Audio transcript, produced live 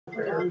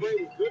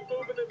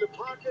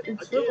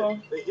It's football.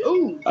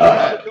 Ooh.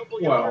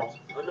 Well,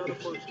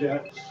 it's the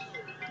Jets,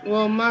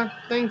 Well, my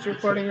thing's it's the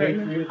recording right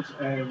now. Patriots,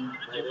 and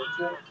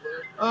Jets.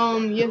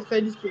 Yes,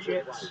 they just the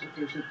Jets.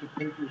 Okay, so it's the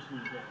Patriots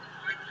and the Jets.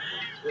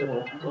 So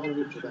I'm gonna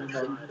reach you about You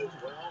don't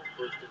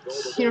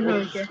what's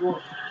really the care. score?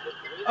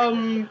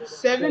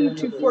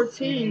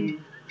 7-14.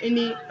 In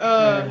the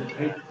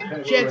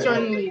And Jets are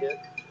in the lead.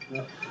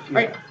 No,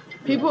 Alright, yeah.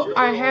 people,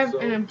 I have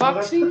an No,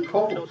 that's the unboxing.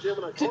 Colts.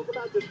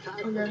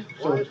 Okay.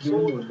 So it's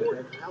New England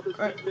that.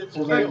 Alright.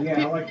 Well, then,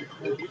 yeah, I like the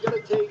Colts.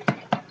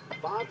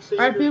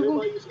 Alright,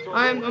 people,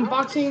 I'm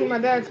unboxing my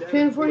dad's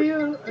pin for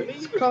you.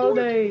 It's called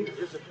a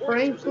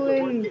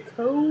Franklin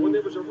Code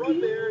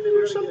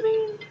or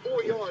something.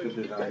 It's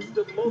the design.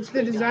 It's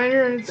the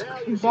designer and it's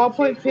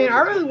ballpoint pin. I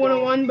really wanted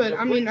one, but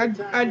I mean, I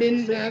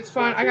didn't. That's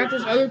fine. I got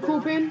this other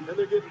cool pin,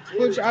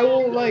 which I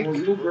will like. Well,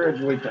 you'll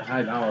graduate to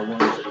high dollar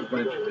ones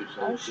eventually,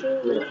 so I it's sure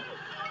will. good.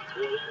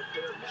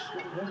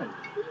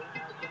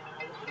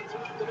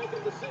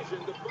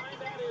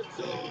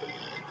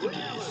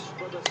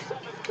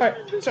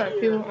 Alright, sorry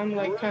people, I'm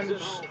like kind of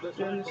just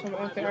doing this on my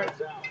own thing. Alright,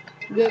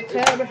 the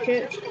tab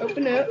hits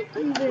open up,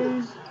 and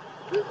then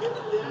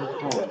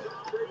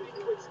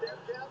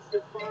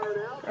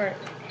alright.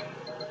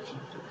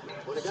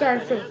 Sorry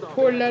for the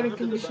poor lighting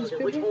conditions,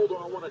 people.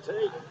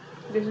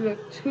 There's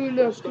two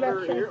little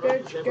flaps right there.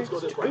 You got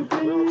to open.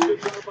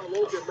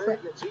 Crap.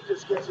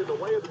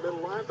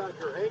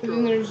 And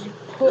then there's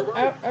pull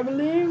out, I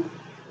believe.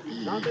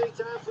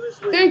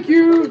 Thank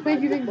you.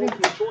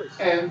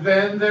 And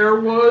then there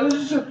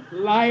was.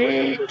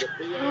 Light.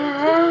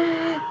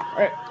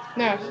 Alright,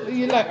 now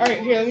you like.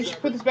 Alright, here. Let me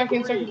just put this back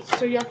in so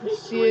y'all can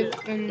see it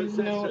and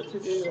know what to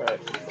do.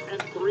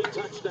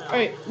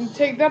 Alright, you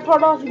take that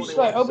part off. You just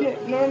like open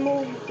it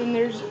normal. Then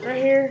there's right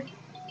here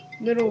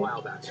little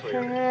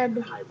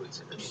tab.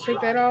 Just take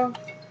that off.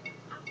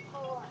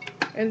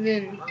 And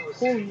then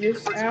pull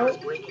this out.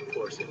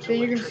 Then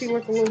you're gonna see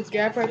like a little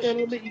gap right there a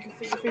little bit. You can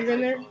fit your finger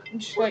in there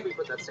and just like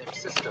pull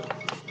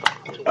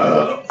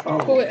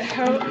it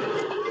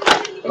out.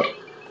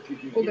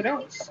 Pull it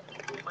out.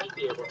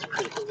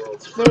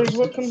 There's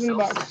what comes in the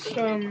box.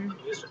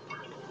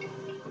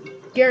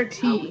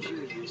 Guarantee.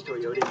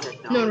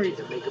 No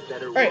reason.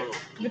 Alright,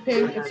 the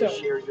pin itself.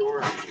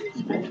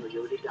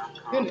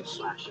 Goodness.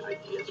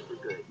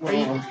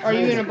 Are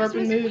you in a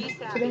burping mood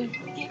today?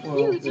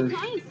 Well, there's.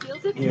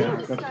 Yeah, I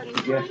got the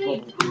gas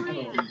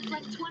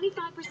Like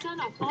 25%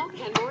 off all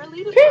Kenmore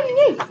Elite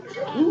Pin.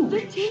 and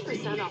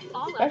 15% off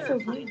all That other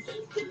feels nice.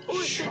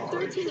 or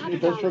save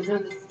It does feel $1,300 on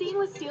good? the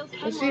stainless steel Let's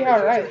Kenmore see how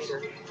it writes.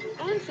 refrigerator.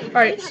 And save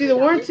Alright, see the $800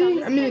 warranty? on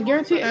this I mean the Kenmore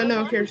guarantee? front No,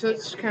 load okay, laundry so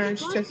let's kit. kind of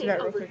just Plus, test it save out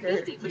real over quick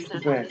right here.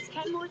 50% on this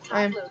Kenmore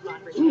I am. top load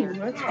laundry Ooh, care.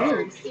 that's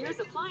good. Sears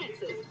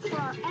appliances for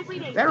our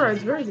everyday That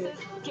rides fancy very good.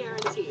 prices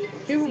guaranteed.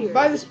 People Sears,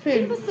 buy this be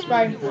pin. the It's Sam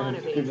by you want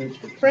to be.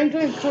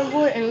 Franklin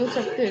Convoy and it looks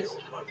like this.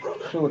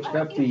 So it's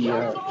got the.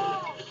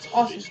 It's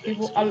awesome,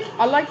 people.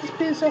 I like this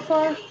pin so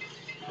far.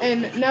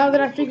 And now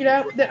that I figured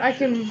out that I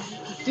can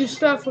do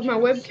stuff with my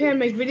webcam,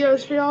 make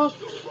videos for y'all,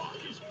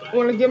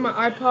 when I get my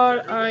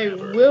iPod, I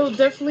will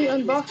definitely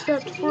unbox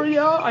that for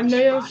y'all. I know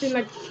y'all seen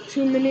like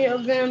too many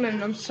of them,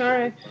 and I'm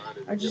sorry.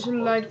 I just would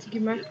like to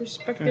give my Can I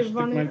perspective stick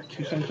on my it.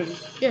 2 cents in?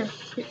 Yeah,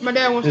 my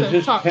dad wants Does to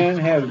this talk. pen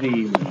have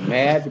the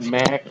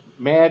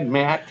Mad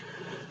Mac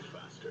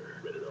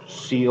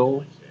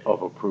seal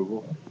of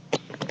approval?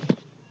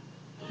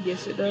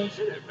 Yes, it does.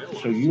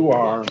 So you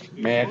are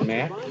Mad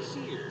Mac?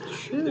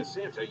 Sure.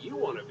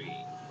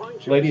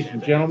 Ladies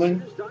and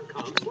gentlemen, Oh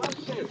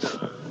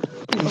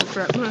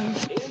crap, man.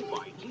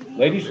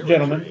 ladies and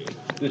gentlemen,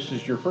 this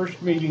is your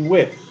first meeting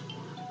with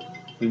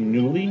the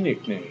newly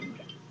nicknamed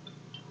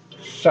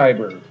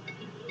Cyber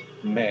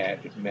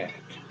Mad Mac.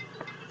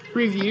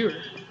 Reviewer.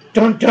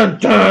 Dun dun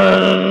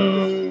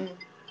dun!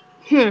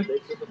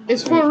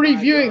 It's for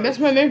reviewing. That's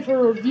my name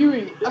for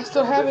reviewing. I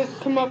still haven't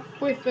come up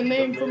with the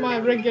name for my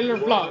regular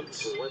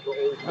vlogs.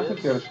 I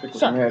think you ought to stick with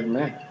Sorry. Mad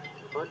Mac.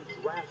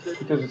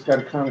 Because it's got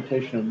a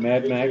connotation of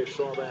Mad Max,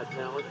 the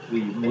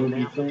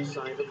movie thing.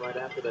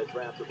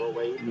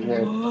 You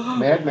had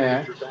Mad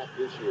Max,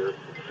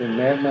 then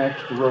Mad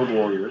Max the Road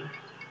Warrior,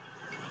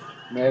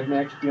 Mad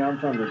Max Beyond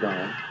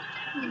Thunderdome.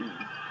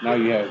 Now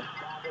you have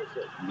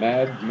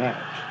Mad Max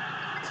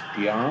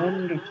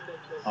Beyond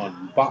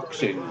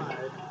Unboxing.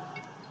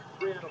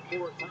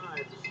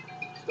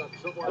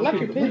 I like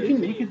your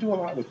pin. We can do a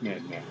lot with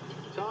Mad Max.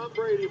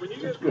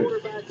 That's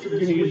good. You're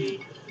gonna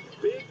use.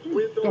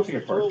 Don't take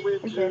it apart.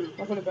 Okay,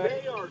 I'll put it back.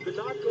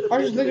 I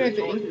was just looking at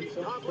the ink.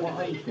 So. Well, I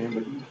understand,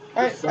 but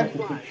Alright, don't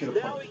take shit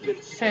apart.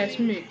 pass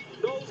me.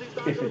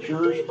 If it's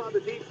yours,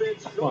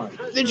 fine.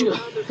 There you go.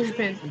 Here's your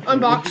pen.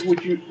 Unboxed.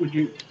 Would you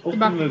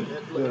open the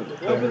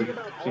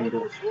thing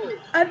door?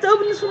 I have to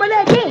open this for my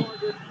dad. Yeah.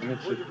 And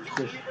it's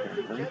this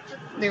pen, right?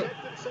 No.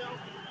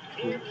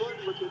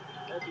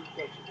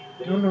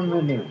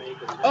 No.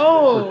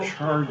 Oh. For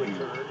charging.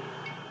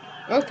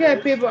 Okay,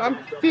 people. I'm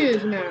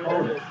confused now.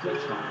 Oh,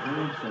 that's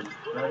fine.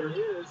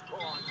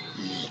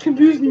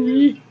 Confused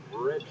me.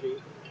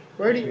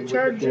 Where do you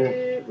charge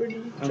it? Where do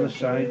you On the charge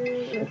side.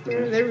 it? Right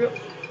there. There we go.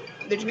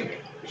 Did you?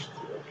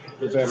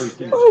 The battery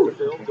thing. Oh!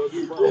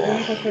 Oh,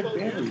 how about that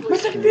battery? My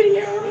second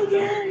video!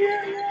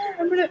 Yeah.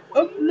 I'm gonna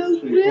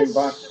upload So you this.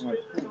 unbox my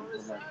phone or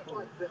my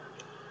phone.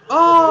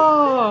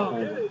 Oh!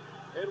 Kind of.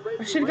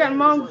 I should have gotten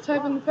mom to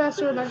type in the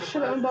password. I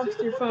should have unboxed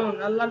your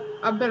phone.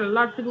 I bet a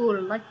lot of people would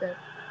have liked that.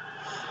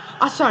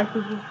 I'm sorry,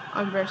 people.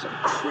 I'm very sorry.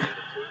 Crap.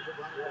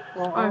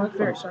 Well, I'm like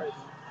very my sorry.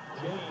 phone.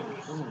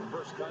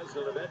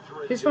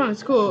 His phone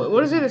is cool.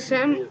 What is it? A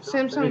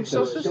Samsung It's a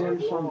Solstice?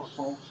 Samsung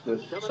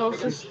Solstice.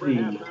 Solstice. It's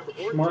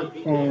the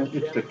smartphone.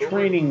 It's the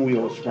training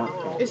wheel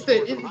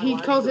smartphone. He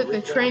calls it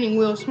the training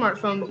wheel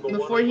smartphone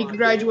before he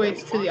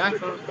graduates to the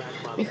iPhone.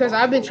 Because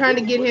I've been trying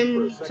to get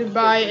him to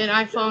buy an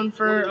iPhone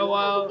for a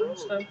while and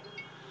stuff.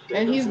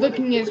 And he's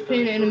looking at his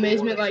pen in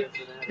amazement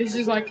like this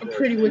is like a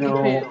pretty wicked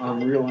No, pen. I'm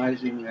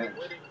realizing that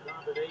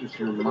if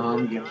your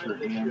mom gets her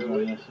hands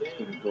on this, it's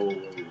going to go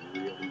away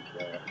really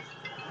fast.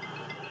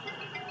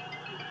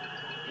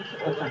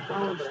 It's a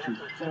house too.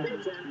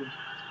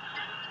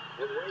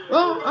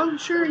 Well, I'm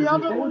sure y'all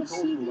don't want to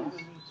see this.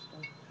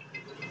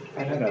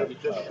 I had a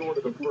just short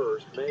of the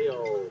first.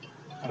 Mayo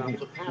I stops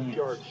had a half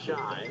yard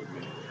shy.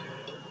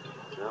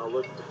 Now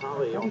look,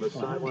 Holly on the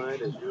sideline,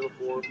 his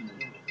uniform.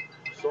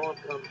 Saw him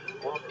come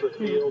off the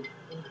field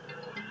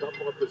a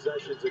couple of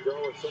possessions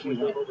ago, and someone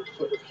came over and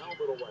took his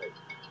helmet away.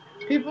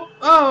 People,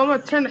 oh, I'm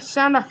gonna turn the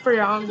sound off for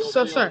y'all. I'm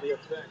so sorry.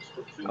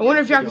 I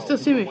wonder if y'all can still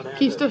see me. Can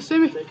you still see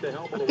me?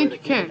 I think you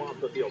can.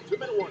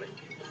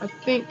 I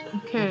think you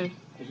can.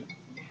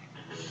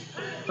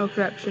 Oh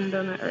crap, shouldn't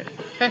have done that. Alright.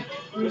 Hey,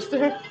 are you still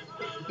here?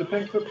 the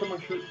pen clip on my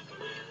shirt.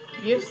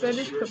 Yes, that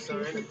is clipped to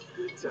your shirt.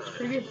 That's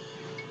pretty good.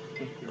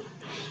 Thank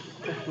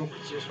you.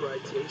 Just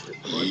right taste of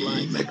Bud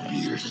Light.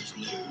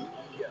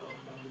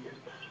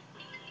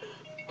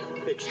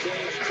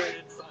 Exchange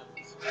traded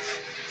funds.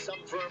 Some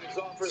firms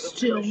offer them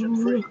Still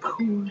commission-free.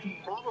 recording.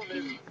 Problem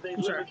is, they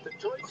I'm sorry. limit the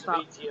choice of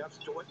Stop. ETFs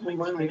to what Well, makes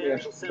mine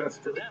financial sense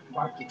to them.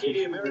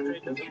 TD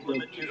Ameritrade doesn't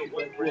limit you to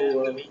one brand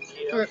of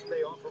ETFs.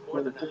 They offer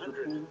more than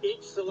 100,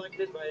 each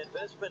selected by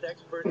investment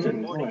experts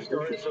and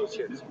Morningstar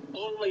associates.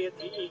 Only at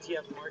the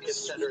ETF Market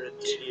Center at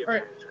TD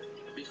Alright. Ameritrade.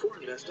 Before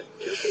investing,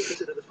 carefully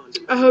consider the funds.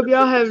 I hope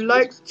y'all have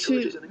liked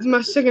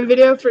my second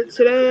video for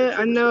today.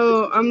 I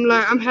know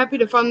I'm happy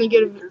to finally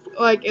get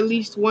like at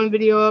least one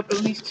video up,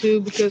 at least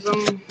two, because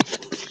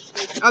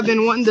I've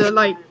been wanting to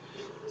like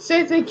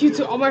say thank you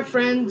to all my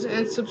friends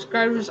and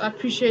subscribers. I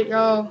appreciate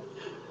y'all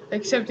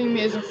accepting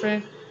me as a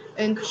friend.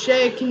 And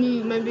Shay, can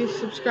you maybe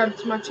subscribe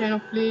to my channel,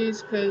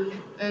 please?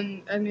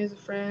 And add me as a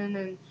friend.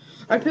 And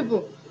alright,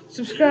 people,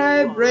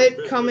 subscribe, rate,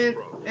 comment,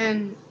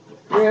 and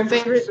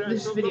favorite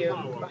this video.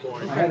 Bye.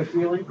 I had a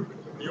feeling.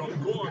 Your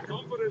core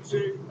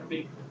competency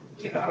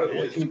Get out of the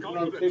way. Can you put it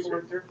on the table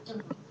right there?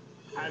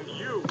 and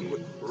you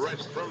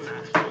rest from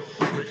national.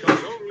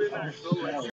 Because only national lets you